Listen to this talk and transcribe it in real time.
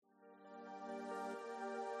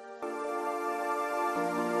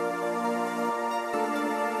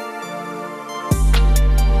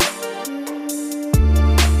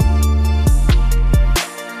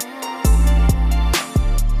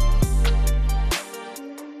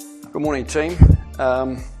Good morning, team.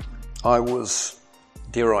 I was,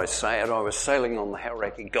 dare I say it, I was sailing on the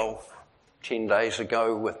Hauraki Gulf 10 days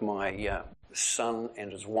ago with my son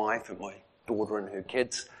and his wife and my daughter and her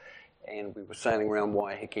kids, and we were sailing around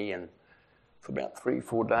Waiheke and for about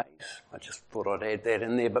 3-4 days. I just thought I'd add that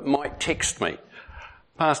in there, but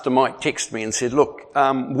Pastor Mike texted me and said, look,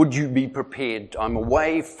 would you be prepared? I'm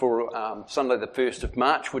away for Sunday the 1st of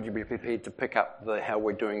March. Would you be prepared to pick up how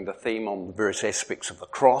we're doing the theme on the various aspects of the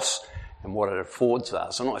cross and what it affords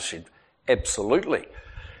us? And I said, absolutely.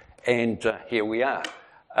 And here we are.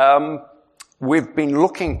 We've been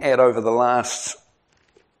looking at over the last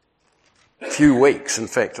few weeks, in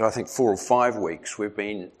fact, I think 4 or 5 weeks, we've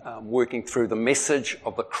been working through the message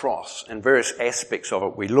of the cross and various aspects of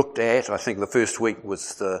it. We looked at, I think the first week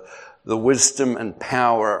was the wisdom and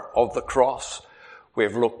power of the cross.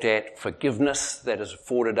 We've looked at forgiveness that is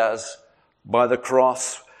afforded us by the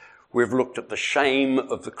cross. We've looked at the shame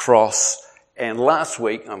of the cross. And last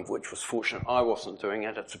week, which was fortunate I wasn't doing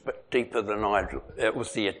it, it's a bit deeper than it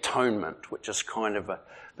was the atonement, which is kind of a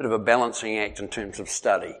bit of a balancing act in terms of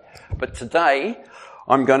study. But today,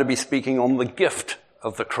 I'm going to be speaking on the gift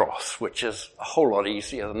of the cross, which is a whole lot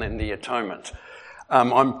easier than the atonement.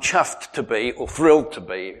 I'm chuffed to be, or thrilled to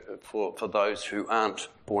be, for those who aren't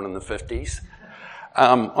born in the 50s.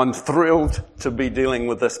 I'm thrilled to be dealing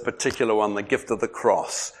with this particular one, the gift of the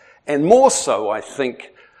cross. And more so, I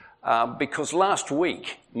think, because last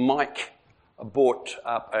week, Mike brought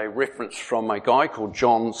up a reference from a guy called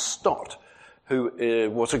John Stott, who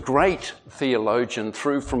was a great theologian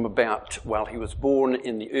through from about, he was born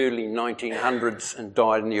in the early 1900s and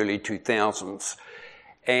died in the early 2000s.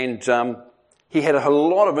 And he had a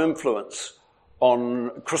lot of influence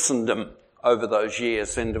on Christendom over those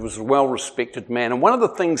years, and was a well-respected man. And one of the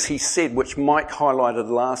things he said, which Mike highlighted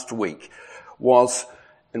last week, was,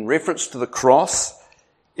 in reference to the cross,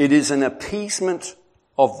 it is an appeasement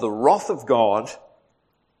of the wrath of God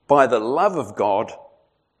by the love of God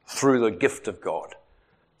through the gift of God.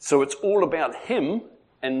 So it's all about him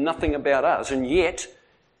and nothing about us. And yet,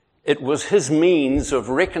 it was his means of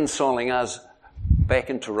reconciling us back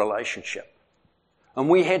into relationship. And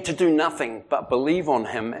we had to do nothing but believe on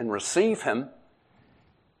him and receive him.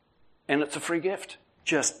 And it's a free gift.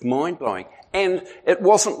 Just mind-blowing. And it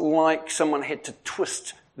wasn't like someone had to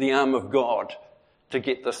twist the arm of God to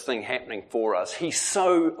get this thing happening for us. He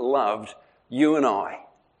so loved you and I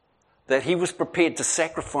that he was prepared to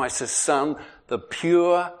sacrifice his son, the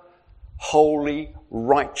pure, holy,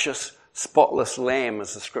 righteous, spotless lamb,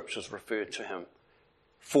 as the scriptures refer to him,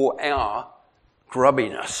 for our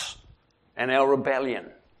grubbiness and our rebellion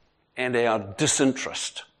and our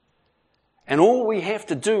disinterest. And all we have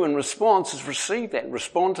to do in response is receive that,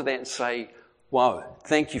 respond to that and say, wow,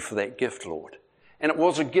 thank you for that gift, Lord. And it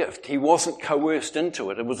was a gift. He wasn't coerced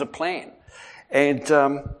into it. It was a plan. And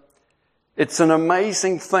it's an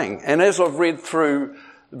amazing thing. And as I've read through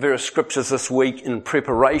various scriptures this week in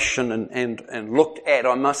preparation and looked at,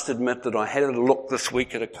 I must admit that I had a look this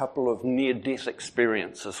week at a couple of near-death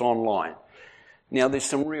experiences online. Now, there's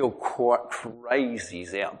some real quite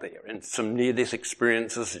crazies out there and some near-death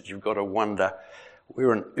experiences that you've got to wonder,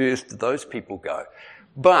 where on earth did those people go?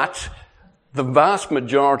 But the vast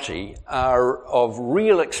majority are of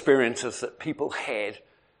real experiences that people had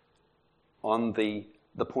on the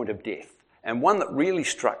point of death. And one that really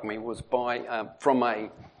struck me was from a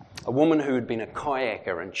woman who had been a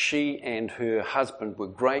kayaker, and she and her husband were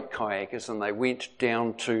great kayakers, and they went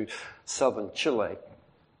down to southern Chile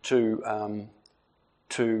to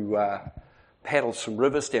paddle some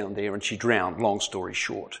rivers down there, and she drowned, long story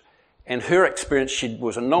short. And her experience, she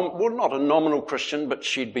was not a nominal Christian, but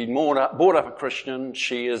she'd been brought up a Christian.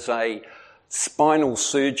 She is a spinal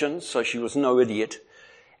surgeon, so she was no idiot.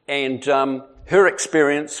 And her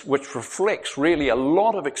experience, which reflects really a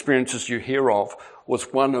lot of experiences you hear of,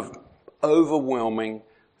 was one of overwhelming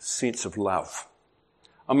sense of love.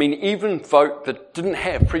 I mean, even folk that didn't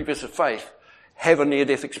have previous faith have a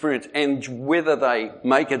near-death experience, and whether they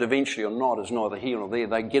make it eventually or not is neither here nor there.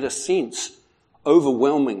 They get a sense,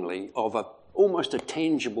 overwhelmingly, of almost a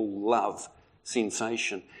tangible love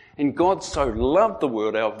sensation. And God so loved the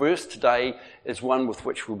world. Our verse today is one with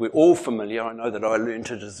which we're all familiar. I know that I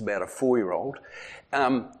learned it as about a 4-year-old.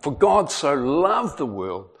 For God so loved the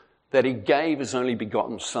world that he gave his only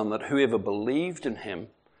begotten Son, that whoever believed in him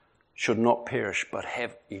should not perish but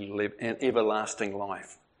have an everlasting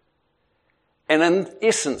life. And in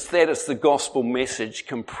essence, that is the gospel message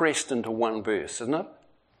compressed into one verse, isn't it?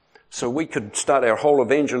 So we could start our whole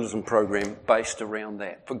evangelism program based around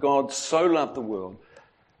that. For God so loved the world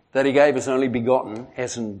that he gave his only begotten,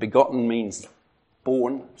 as in begotten means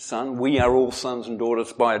born Son. We are all sons and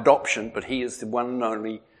daughters by adoption, but he is the one and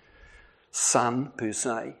only Son, per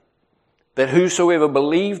se. That whosoever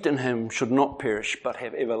believed in him should not perish, but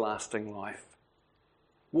have everlasting life.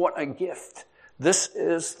 What a gift. This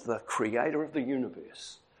is the creator of the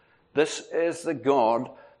universe. This is the God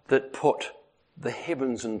that put the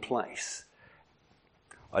heavens in place.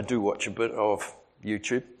 I do watch a bit of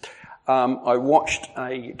YouTube. I watched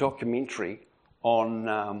a documentary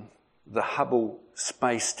on the Hubble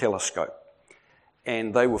Space Telescope,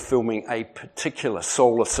 and they were filming a particular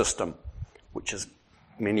solar system, which is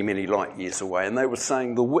many, many light years away, and they were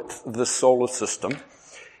saying the width of the solar system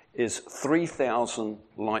is 3,000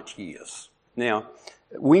 light years. Now,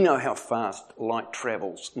 we know how fast light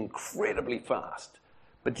travels, incredibly fast,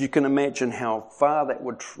 but you can imagine how far that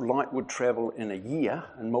light would travel in a year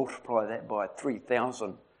and multiply that by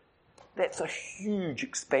 3,000. That's a huge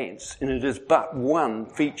expanse, and it is but one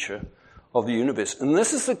feature of the universe. And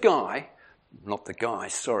this is the guy, not the guy,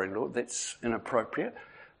 sorry Lord, that's inappropriate,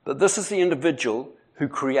 but this is the individual who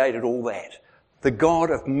created all that. The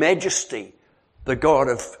God of majesty, the God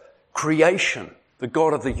of creation, the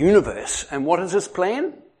God of the universe. And what is his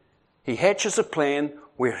plan? He hatches a plan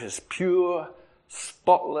where his pure,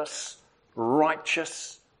 spotless,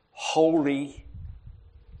 righteous, holy,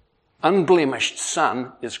 unblemished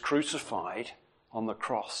Son is crucified on the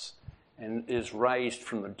cross and is raised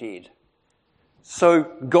from the dead. So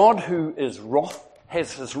God, who is wrath,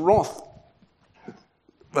 has his wrath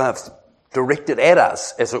directed at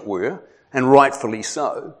us, as it were, and rightfully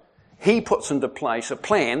so. He puts into place a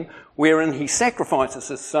plan wherein he sacrifices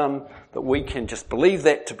his Son that we can just believe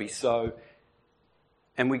that to be so,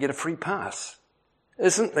 and we get a free pass.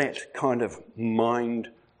 Isn't that kind of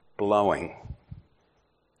mind-blowing?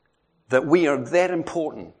 That we are that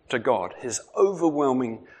important to God, his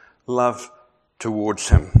overwhelming love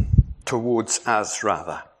towards us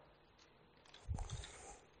rather.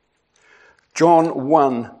 John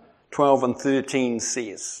 1:12 and 13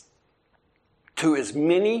 says, to as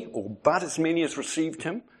many, or but as many as received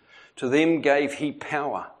him, to them gave he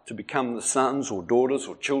power to become the sons or daughters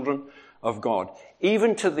or children of God,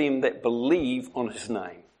 even to them that believe on his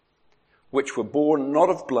name, which were born not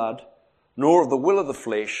of blood, nor of the will of the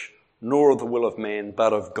flesh, nor of the will of man,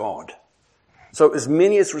 but of God. So as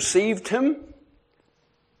many as received him,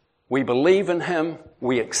 we believe in him,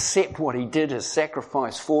 we accept what he did, his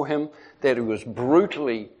sacrifice for him, that he was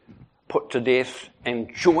brutally put to death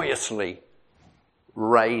and joyously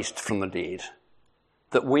raised from the dead,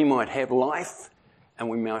 that we might have life and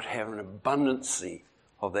we might have an abundancy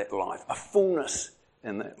of that life, a fullness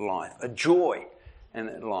in that life, a joy in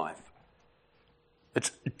that life.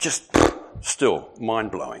 It's just still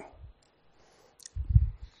mind-blowing.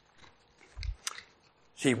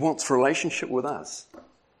 He wants relationship with us.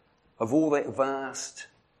 Of all that vast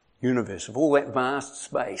universe, of all that vast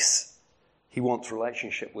space, he wants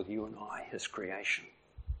relationship with you and I, his creation.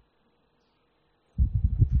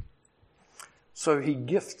 So he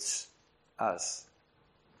gifts us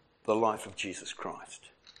the life of Jesus Christ.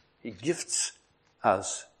 He gifts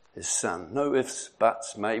us his Son. No ifs,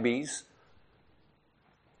 buts, maybes.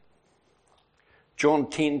 John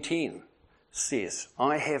 10:10 says,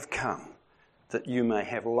 I have come that you may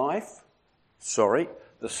have life.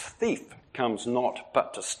 This thief comes not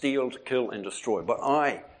but to steal, to kill and destroy. But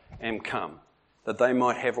I am come that they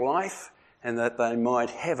might have life and that they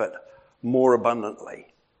might have it more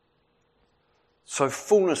abundantly. So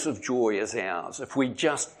fullness of joy is ours if we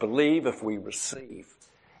just believe, if we receive.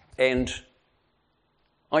 And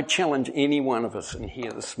I challenge any one of us in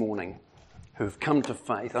here this morning who have come to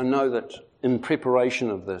faith. I know that in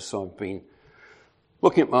preparation of this, I've been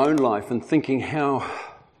looking at my own life and thinking how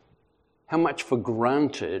much for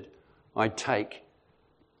granted I take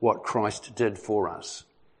what Christ did for us.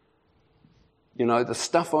 You know, the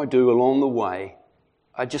stuff I do along the way,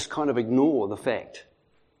 I just kind of ignore the fact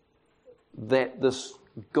that this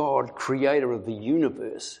God, creator of the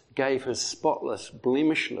universe, gave his spotless,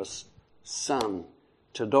 blemishless Son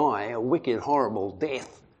to die a wicked, horrible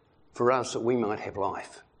death for us that we might have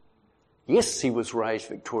life. Yes, he was raised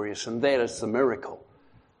victorious, and that is the miracle,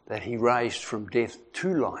 that he raised from death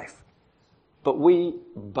to life. But we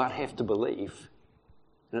have to believe,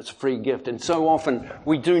 and it's a free gift. And so often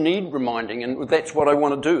we do need reminding, and that's what I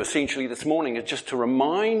want to do essentially this morning, is just to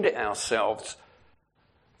remind ourselves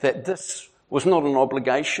that this was not an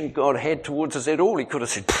obligation God had towards us at all. He could have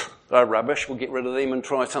said, they're rubbish, we'll get rid of them and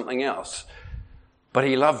try something else. But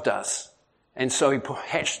he loved us, and so he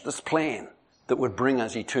hatched this plan that would bring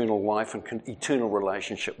us eternal life and eternal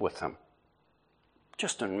relationship with him.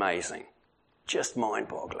 Just amazing. Just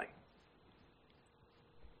mind-boggling.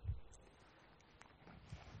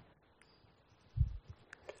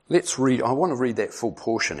 Let's read, I want to read that full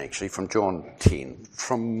portion actually from John 10,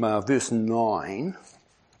 from verse 9,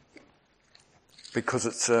 because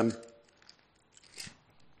it's a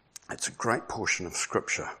great portion of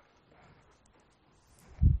Scripture.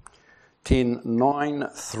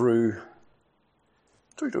 10:9 through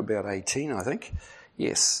to about 18, I think.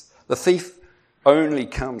 Yes. The thief only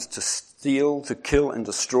comes to steal, to kill and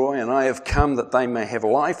destroy, and I have come that they may have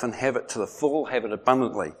life and have it to the full, have it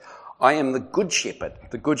abundantly. I am the good shepherd.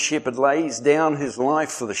 The good shepherd lays down his life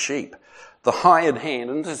for the sheep. The hired hand,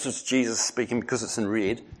 and this is Jesus speaking because it's in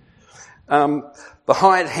red, the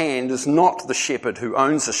hired hand is not the shepherd who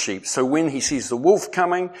owns the sheep. So when he sees the wolf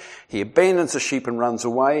coming, he abandons the sheep and runs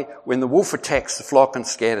away. When the wolf attacks the flock and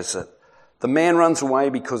scatters it, the man runs away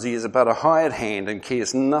because he is but a hired hand and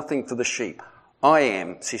cares nothing for the sheep. I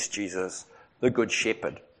am, says Jesus, the good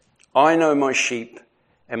shepherd. I know my sheep,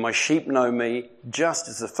 and my sheep know me, just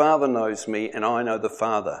as the Father knows me, and I know the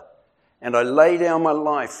Father. And I lay down my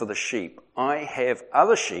life for the sheep. I have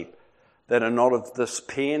other sheep that are not of this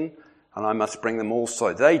pen, and I must bring them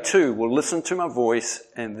also. They too will listen to my voice,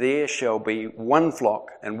 and there shall be one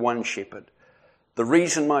flock and one shepherd. The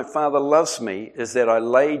reason my Father loves me is that I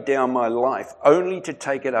lay down my life only to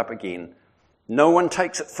take it up again. No one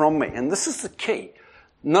takes it from me. And this is the key.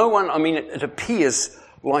 No one, it appears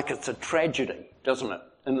like it's a tragedy, doesn't it,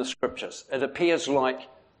 in the Scriptures? It appears like,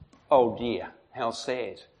 oh dear, how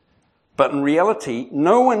sad. But in reality,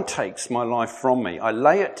 no one takes my life from me. I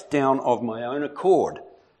lay it down of my own accord.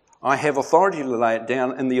 I have authority to lay it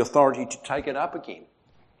down and the authority to take it up again.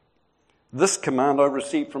 This command I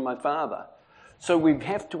received from my Father. So we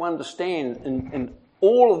have to understand in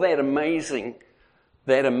all of that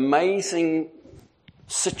amazing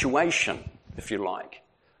situation, if you like,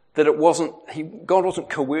 that God wasn't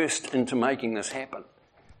coerced into making this happen.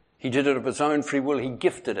 He did it of his own free will. He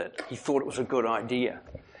gifted it. He thought it was a good idea.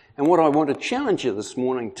 And what I want to challenge you this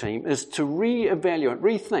morning, team, is to reevaluate,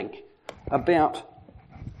 rethink about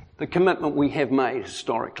the commitment we have made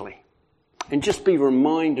historically. And just be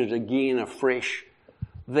reminded again afresh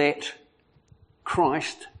that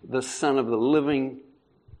Christ, the Son of the living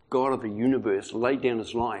God of the universe, laid down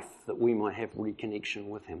his life that we might have reconnection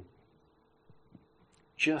with him.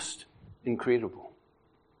 Just incredible.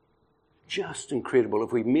 Just incredible.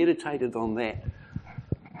 If we meditated on that,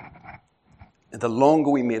 the longer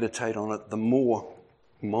we meditate on it, the more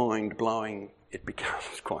mind-blowing it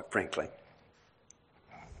becomes, quite frankly.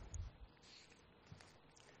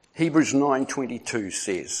 Hebrews 9:22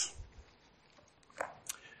 says,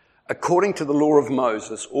 according to the law of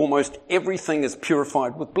Moses, almost everything is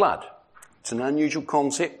purified with blood. It's an unusual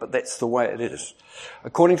concept, but that's the way it is.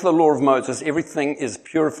 According to the law of Moses, everything is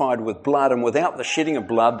purified with blood, and without the shedding of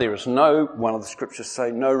blood, there is no, one of the scriptures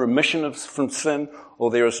say, no remission from sin, or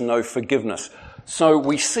there is no forgiveness. So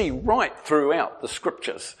we see right throughout the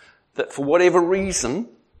scriptures that for whatever reason,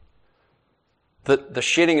 that the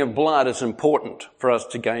shedding of blood is important for us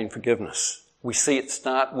to gain forgiveness. We see it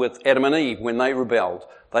start with Adam and Eve when they rebelled.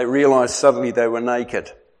 They realized suddenly they were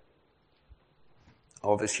naked.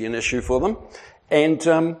 Obviously an issue for them. And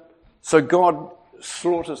so God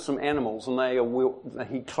slaughters some animals and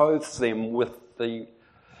he clothes them with the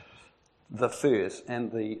furs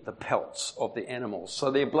and the pelts of the animals. So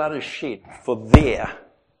their blood is shed for their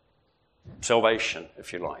salvation,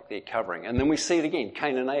 if you like, their covering. And then we see it again,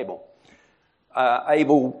 Cain and Abel.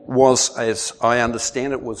 Abel was, as I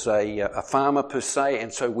understand it, was a farmer per se,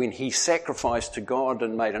 and so when he sacrificed to God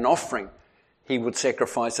and made an offering, he would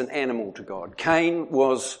sacrifice an animal to God. Cain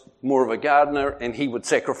was more of a gardener, and he would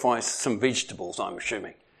sacrifice some vegetables, I'm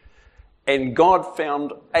assuming. And God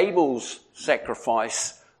found Abel's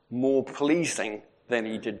sacrifice more pleasing than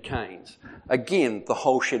he did Cain's. Again, the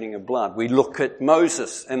whole shedding of blood. We look at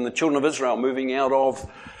Moses and the children of Israel moving out of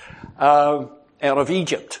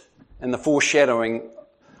Egypt, and the foreshadowing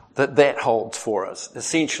that holds for us.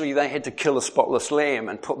 Essentially, they had to kill a spotless lamb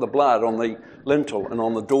and put the blood on the lintel and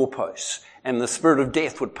on the doorposts. And the spirit of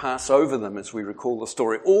death would pass over them, as we recall the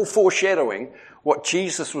story. All foreshadowing what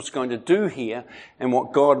Jesus was going to do here and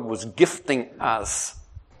what God was gifting us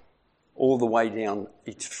all the way down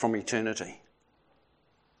from eternity.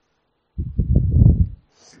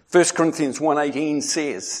 1 Corinthians 1:18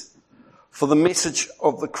 says, for the message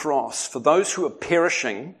of the cross, for those who are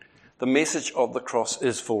perishing, the message of the cross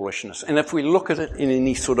is foolishness. And if we look at it in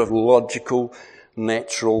any sort of logical,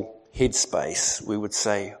 natural headspace, we would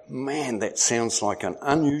say, man, that sounds like an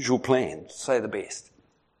unusual plan, to say the best.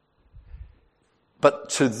 But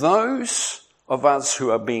to those of us who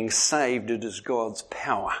are being saved, it is God's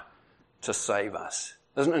power to save us.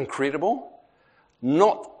 Isn't it incredible?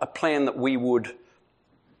 Not a plan that we would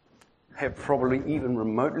have probably even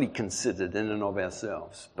remotely considered in and of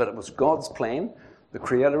ourselves. But it was God's plan, the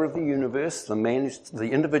creator of the universe, the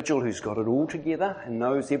individual who's got it all together and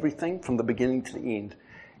knows everything from the beginning to the end.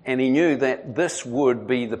 And he knew that this would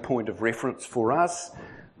be the point of reference for us,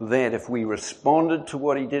 that if we responded to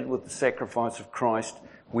what he did with the sacrifice of Christ,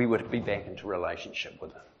 we would be back into relationship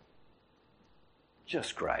with him.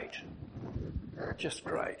 Just great. Just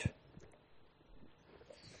great.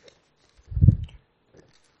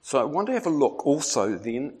 So I want to have a look also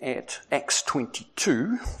then at Acts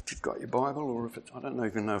 22, if you've got your Bible, or if it's, I don't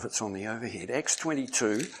even know if it's on the overhead. Acts 2,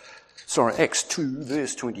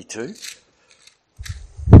 verse 22.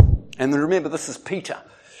 And then remember, this is Peter.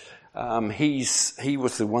 He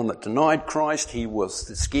was the one that denied Christ. He was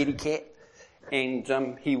the scaredy cat. And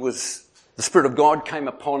the Spirit of God came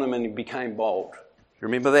upon him and he became bold. You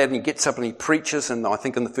remember that? And he gets up and he preaches, and I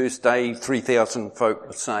think in the first day, 3,000 folk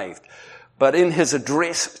were saved. But in his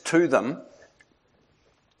address to them,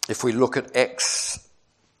 if we look at Acts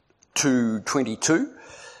 2:22,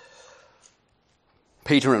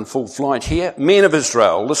 Peter in full flight here. Men of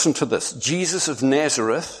Israel, listen to this. Jesus of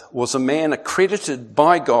Nazareth was a man accredited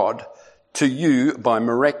by God to you by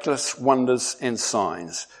miraculous wonders and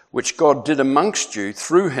signs, which God did amongst you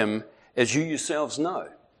through him, as you yourselves know.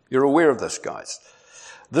 You're aware of this, guys.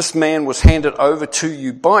 This man was handed over to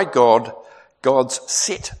you by God, God's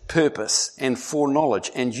set purpose and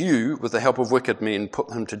foreknowledge, and you, with the help of wicked men,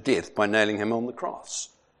 put him to death by nailing him on the cross.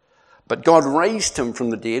 But God raised him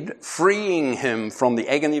from the dead, freeing him from the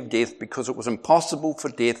agony of death, because it was impossible for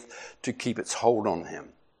death to keep its hold on him.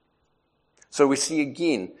 So we see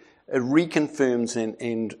again, it reconfirms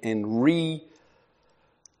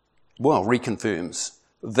reconfirms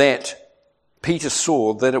that Peter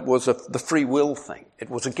saw that it was the free will thing. It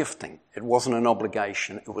was a gifting. It wasn't an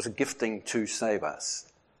obligation. It was a gifting to save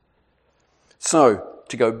us. So,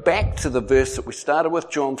 to go back to the verse that we started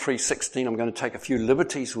with, John 3:16, I'm going to take a few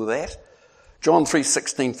liberties with that. John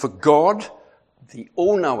 3:16, for God, the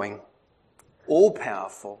all-knowing,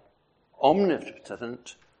 all-powerful,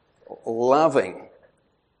 omnipotent, loving,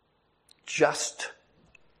 just,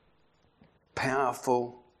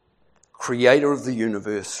 powerful, creator of the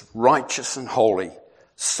universe, righteous and holy,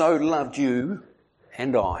 so loved you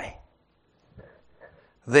and I,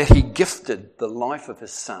 that he gifted the life of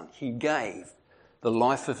his Son. He gave the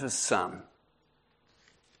life of his Son.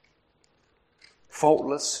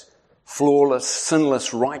 Faultless, flawless,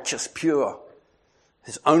 sinless, righteous, pure.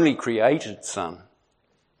 His only created Son,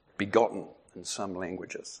 begotten in some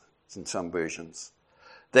languages, in some versions.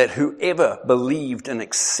 That whoever believed and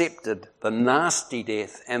accepted the nasty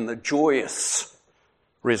death and the joyous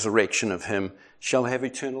resurrection of him shall have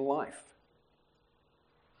eternal life.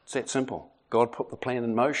 It's that simple. God put the plan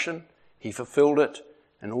in motion, he fulfilled it,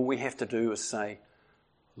 and all we have to do is say,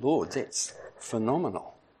 Lord, that's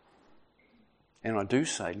phenomenal. And I do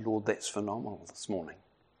say, Lord, that's phenomenal this morning.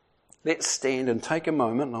 Let's stand and take a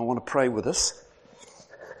moment, and I want to pray with us.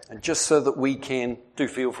 And just so that we can, do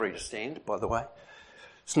feel free to stand, by the way.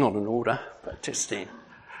 It's not an order, but just stand.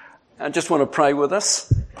 I just want to pray with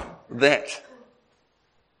us that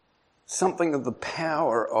something of the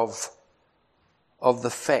power of the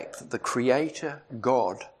fact that the Creator,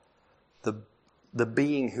 God, the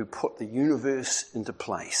being who put the universe into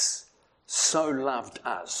place, so loved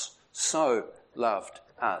us,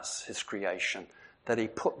 his creation, that he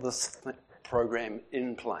put this program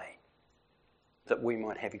in play, that we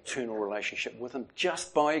might have eternal relationship with him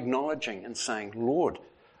just by acknowledging and saying, Lord,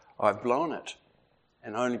 I've blown it,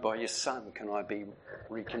 and only by your Son can I be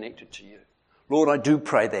reconnected to you. Lord, I do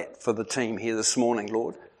pray that for the team here this morning,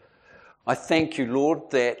 Lord. I thank you,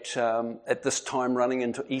 Lord, that at this time running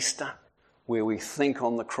into Easter, where we think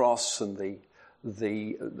on the cross and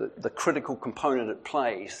the critical component it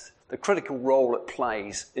plays, the critical role it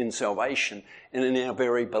plays in salvation and in our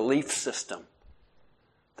very belief system,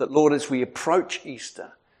 that, Lord, as we approach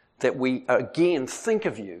Easter, that we again think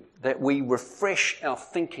of you, that we refresh our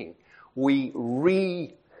thinking, we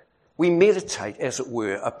meditate, as it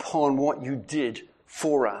were, upon what you did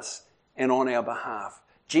for us and on our behalf.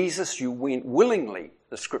 Jesus, you went willingly,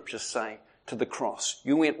 the scriptures say, to the cross.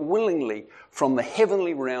 You went willingly from the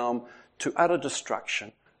heavenly realm to utter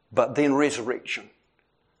destruction, but then resurrection.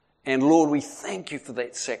 And Lord, we thank you for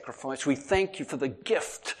that sacrifice. We thank you for the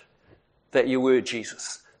gift that you were,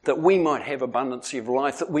 Jesus, that we might have abundancy of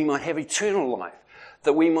life, that we might have eternal life,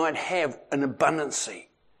 that we might have an abundancy,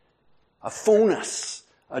 a fullness,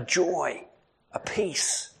 a joy, a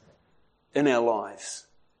peace in our lives,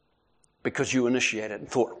 because you initiated and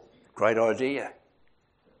thought, great idea.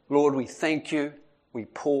 Lord, we thank you, we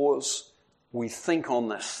pause, we think on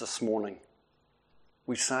this morning.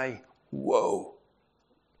 We say, Whoa.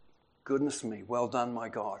 Goodness me. Well done, my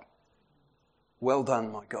God. Well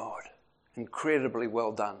done, my God. Incredibly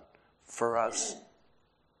well done for us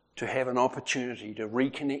to have an opportunity to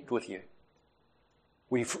reconnect with you.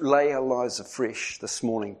 We lay our lives afresh this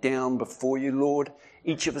morning down before you, Lord.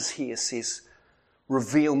 Each of us here says,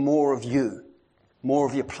 reveal more of you, more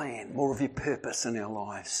of your plan, more of your purpose in our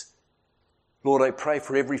lives. Lord, I pray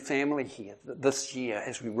for every family here that this year,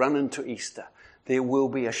 as we run into Easter, there will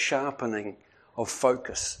be a sharpening of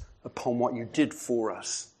focus upon what you did for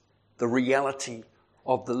us, the reality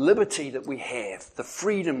of the liberty that we have, the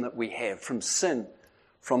freedom that we have from sin,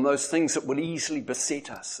 from those things that would easily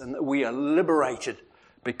beset us, and that we are liberated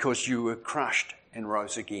because you were crushed and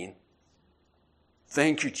rose again.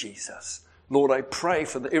 Thank you, Jesus. Lord, I pray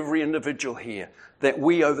for every individual here that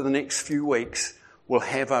we over the next few weeks will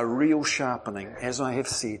have a real sharpening, as I have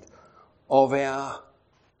said, of our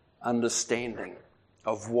understanding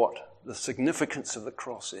of what the significance of the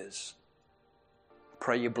cross is.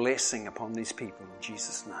 Pray your blessing upon these people in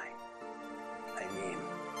Jesus' name. Amen.